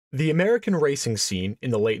The American racing scene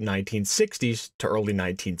in the late 1960s to early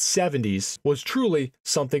 1970s was truly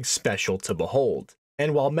something special to behold.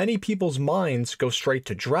 And while many people's minds go straight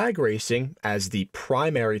to drag racing as the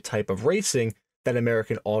primary type of racing that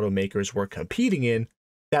American automakers were competing in,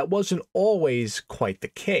 that wasn't always quite the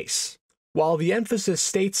case. While the emphasis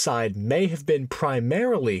stateside may have been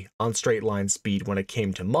primarily on straight line speed when it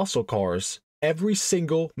came to muscle cars, every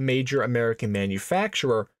single major American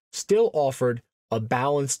manufacturer still offered a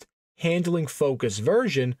balanced, handling-focused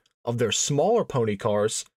version of their smaller pony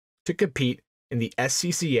cars to compete in the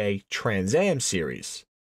SCCA Trans Am series,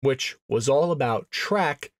 which was all about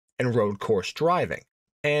track and road course driving.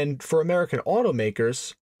 And for American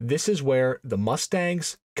automakers, this is where the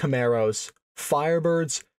Mustangs, Camaros,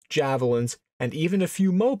 Firebirds, Javelins, and even a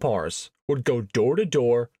few Mopars would go door to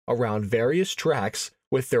door around various tracks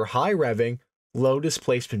with their high-revving,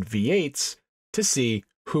 low-displacement V8s to see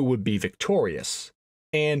who would be victorious.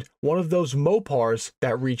 And one of those Mopars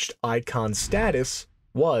that reached icon status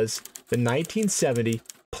was the 1970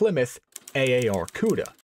 Plymouth AAR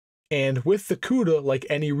Cuda. And with the Cuda, like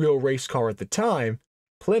any real race car at the time,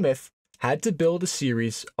 Plymouth had to build a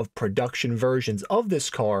series of production versions of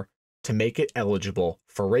this car to make it eligible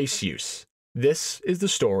for race use. This is the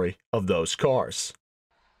story of those cars.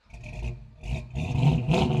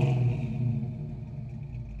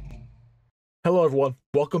 Hello everyone,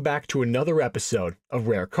 welcome back to another episode of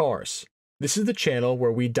Rare Cars. This is the channel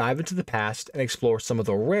where we dive into the past and explore some of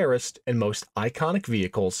the rarest and most iconic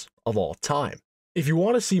vehicles of all time. If you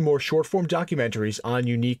want to see more short-form documentaries on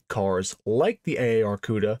unique cars like the AAR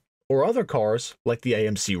Cuda or other cars like the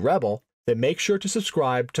AMC Rebel, then make sure to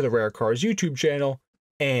subscribe to the Rare Cars YouTube channel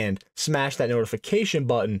and smash that notification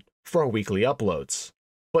button for our weekly uploads.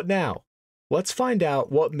 But now, let's find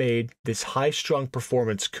out what made this high-strung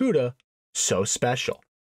performance Cuda so special.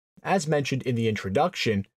 As mentioned in the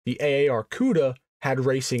introduction, the AAR Cuda had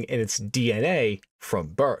racing in its DNA from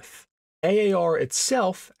birth. AAR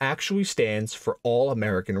itself actually stands for All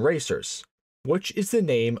American Racers, which is the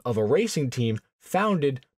name of a racing team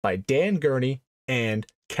founded by Dan Gurney and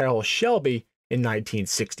Carroll Shelby in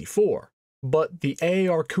 1964. But the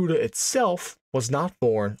AAR Cuda itself was not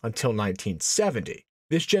born until 1970.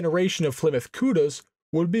 This generation of Plymouth Cudas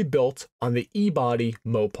would be built on the E-body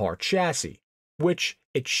Mopar chassis, which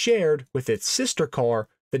it shared with its sister car,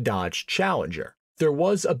 the Dodge Challenger. There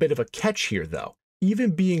was a bit of a catch here though.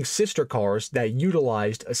 Even being sister cars that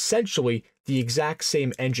utilized essentially the exact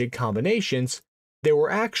same engine combinations, there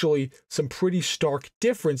were actually some pretty stark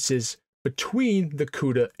differences between the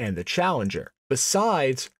Cuda and the Challenger,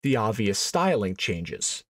 besides the obvious styling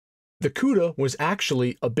changes. The Cuda was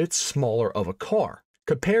actually a bit smaller of a car.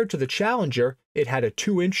 Compared to the Challenger, it had a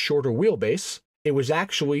 2-inch shorter wheelbase, it was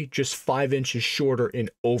actually just 5 inches shorter in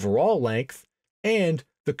overall length, and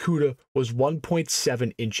the Cuda was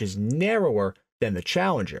 1.7 inches narrower than the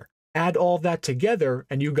Challenger. Add all that together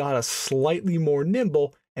and you got a slightly more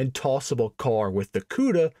nimble and tossable car with the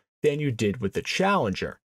Cuda than you did with the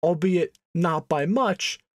Challenger, albeit not by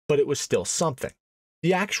much, but it was still something.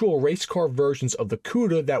 The actual race car versions of the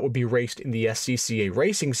Cuda that would be raced in the SCCA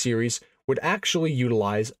Racing Series would actually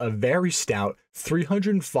utilize a very stout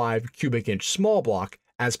 305 cubic inch small block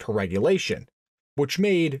as per regulation, which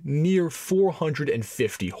made near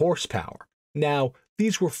 450 horsepower. Now,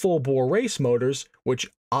 these were full-bore race motors,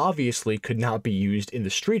 which obviously could not be used in the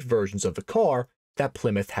street versions of the car that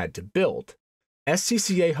Plymouth had to build.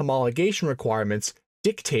 SCCA homologation requirements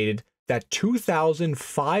dictated that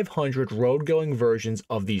 2,500 road-going versions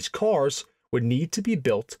of these cars would need to be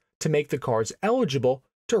built to make the cars eligible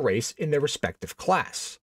to race in their respective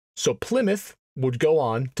class. So Plymouth would go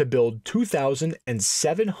on to build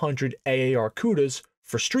 2,700 AAR Cudas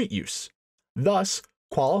for street use, thus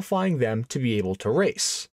qualifying them to be able to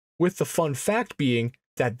race, with the fun fact being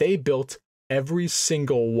that they built every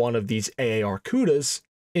single one of these AAR Cudas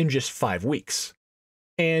in just 5 weeks.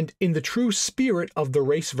 And in the true spirit of the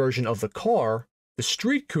race version of the car, the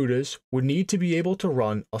street Cudas would need to be able to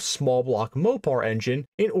run a small block Mopar engine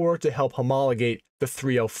in order to help homologate the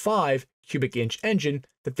 305 cubic inch engine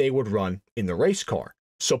that they would run in the race car.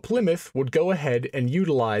 So Plymouth would go ahead and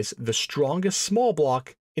utilize the strongest small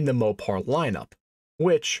block in the Mopar lineup,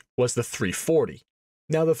 which was the 340.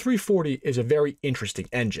 Now the 340 is a very interesting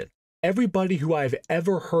engine. Everybody who I've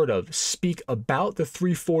ever heard of speak about the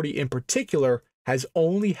 340 in particular has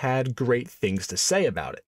only had great things to say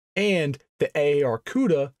about it. And the AAR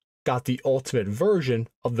Cuda got the ultimate version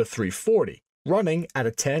of the 340, running at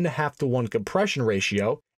a 10.5-to-1 compression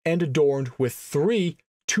ratio and adorned with 3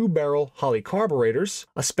 2-barrel Holley carburetors,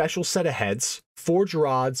 a special set of heads, forged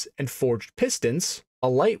rods and forged pistons, a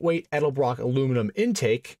lightweight Edelbrock aluminum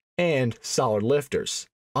intake, and solid lifters.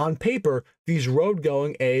 On paper, these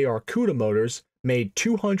road-going AAR Cuda motors made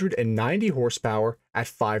 290 horsepower at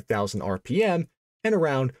 5,000 RPM and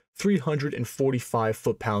around 345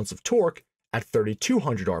 foot-pounds of torque at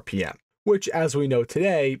 3,200 RPM, which, as we know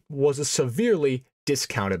today, was a severely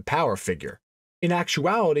discounted power figure. In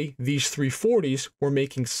actuality, these 340s were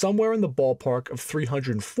making somewhere in the ballpark of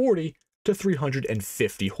 340 to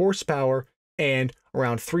 350 horsepower and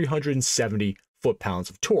around 370 foot-pounds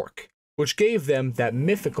of torque, which gave them that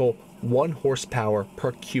mythical 1 horsepower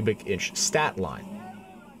per cubic inch stat line.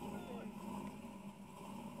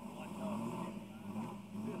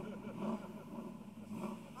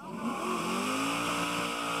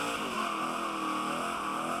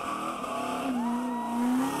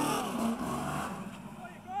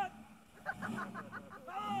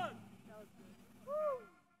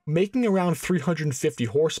 Making around 350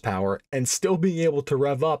 horsepower and still being able to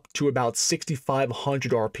rev up to about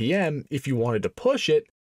 6,500 RPM if you wanted to push it,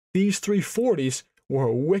 these 340s were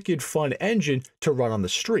a wicked fun engine to run on the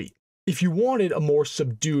street. If you wanted a more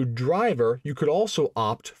subdued driver, you could also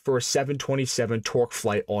opt for a 727 Torque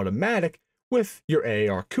Flight automatic with your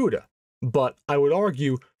AAR Cuda. But I would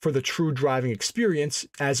argue for the true driving experience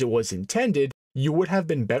as it was intended, you would have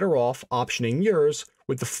been better off optioning yours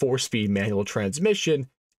with the 4-speed manual transmission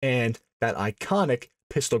and that iconic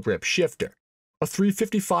pistol grip shifter. A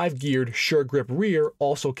 355 geared sure grip rear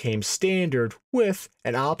also came standard with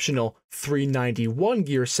an optional 391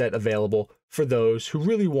 gear set available for those who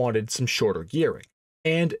really wanted some shorter gearing.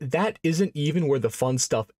 And that isn't even where the fun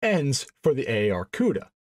stuff ends for the AAR Cuda.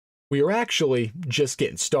 We are actually just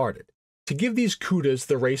getting started. To give these Cudas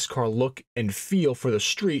the race car look and feel for the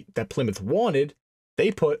street that Plymouth wanted, they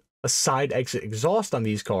put a side exit exhaust on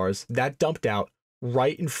these cars that dumped out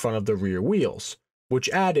right in front of the rear wheels, which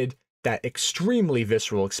added that extremely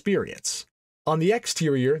visceral experience. On the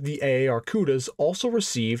exterior, the AAR Cudas also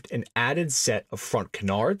received an added set of front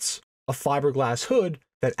canards, a fiberglass hood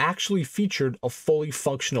that actually featured a fully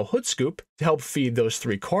functional hood scoop to help feed those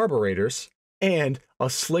 3 carburetors, and a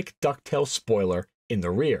slick ducktail spoiler in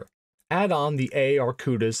the rear. Add on the AAR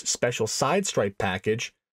Cuda's special side stripe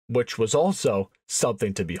package, which was also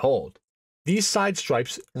something to behold. These side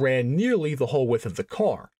stripes ran nearly the whole width of the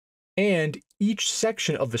car, and each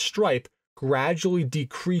section of the stripe gradually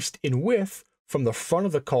decreased in width from the front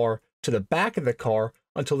of the car to the back of the car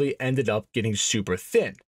until they ended up getting super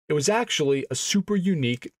thin. It was actually a super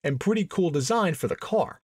unique and pretty cool design for the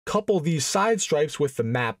car. Couple these side stripes with the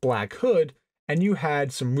matte black hood, and you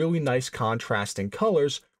had some really nice contrasting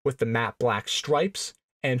colors with the matte black stripes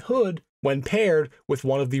and hood when paired with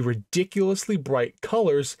one of the ridiculously bright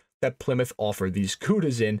colors that Plymouth offered these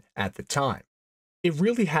Cudas in at the time. It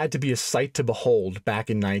really had to be a sight to behold back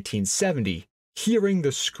in 1970, hearing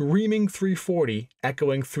the screaming 340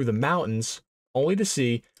 echoing through the mountains, only to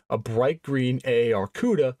see a bright green AAR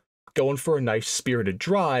Cuda going for a nice spirited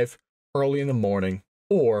drive early in the morning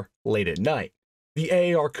or late at night. The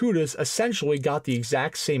AAR Cudas essentially got the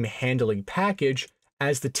exact same handling package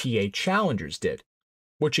as the TA Challengers did,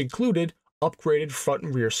 which included upgraded front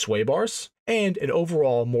and rear sway bars, and an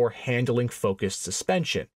overall more handling-focused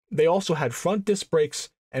suspension. They also had front disc brakes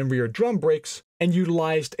and rear drum brakes, and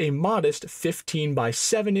utilized a modest 15 by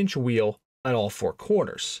 7-inch wheel at all 4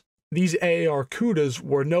 corners. These AAR Cudas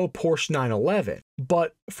were no Porsche 911,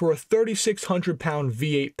 but for a 3,600-pound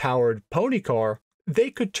V8-powered pony car, they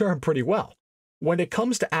could turn pretty well. When it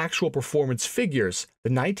comes to actual performance figures, the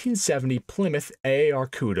 1970 Plymouth AAR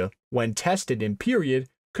Cuda, when tested in period,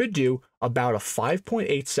 could do about a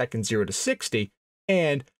 5.8 second 0 to 60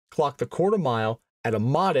 and clocked the quarter mile at a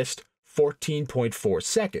modest 14.4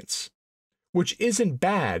 seconds. Which isn't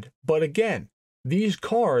bad, but again, these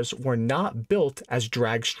cars were not built as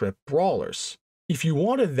drag strip brawlers. If you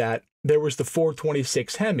wanted that, there was the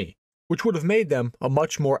 426 Hemi, which would have made them a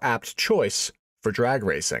much more apt choice for drag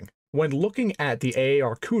racing. When looking at the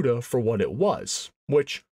AAR Cuda for what it was,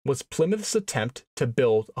 which was Plymouth's attempt to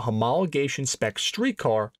build a homologation spec street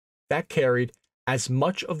car that carried as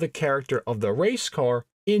much of the character of the race car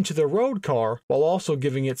into the road car while also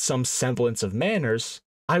giving it some semblance of manners,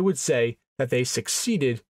 I would say that they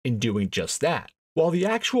succeeded in doing just that. While the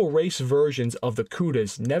actual race versions of the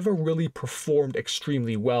Cudas never really performed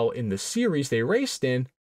extremely well in the series they raced in,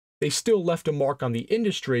 they still left a mark on the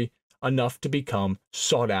industry enough to become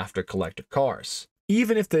sought-after collector cars,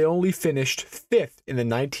 even if they only finished 5th in the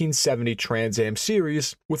 1970 Trans Am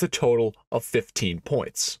series with a total of 15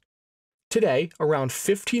 points. Today, around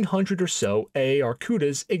 1,500 or so AAR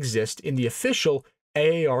Cudas exist in the official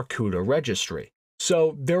AAR Cuda registry,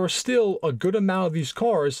 so there are still a good amount of these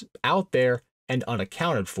cars out there and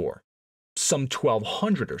unaccounted for. some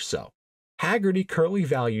 1,200 or so. Hagerty currently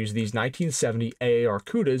values these 1970 AAR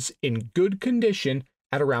Cudas in good condition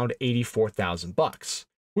at around $84,000,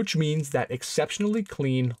 which means that exceptionally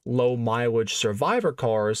clean, low mileage survivor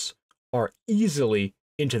cars are easily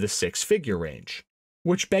into the six-figure range.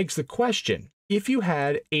 Which begs the question, if you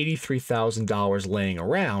had $83,000 laying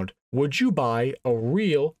around, would you buy a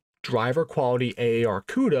real driver quality AAR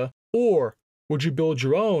Cuda, or would you build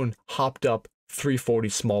your own hopped up 340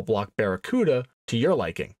 small block Barracuda to your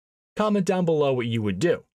liking? Comment down below what you would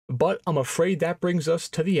do. But I'm afraid that brings us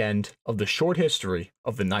to the end of the short history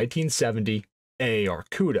of the 1970 AAR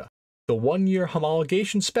Cuda, the 1-year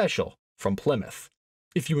homologation special from Plymouth.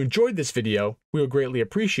 If you enjoyed this video, we would greatly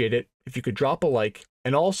appreciate it if you could drop a like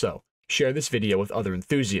and also share this video with other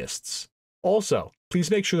enthusiasts. Also,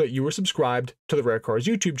 please make sure that you are subscribed to the Rare Cars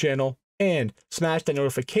YouTube channel and smash that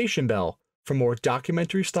notification bell for more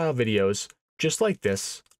documentary-style videos just like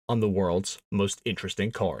this on the world's most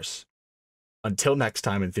interesting cars. Until next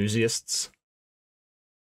time, enthusiasts.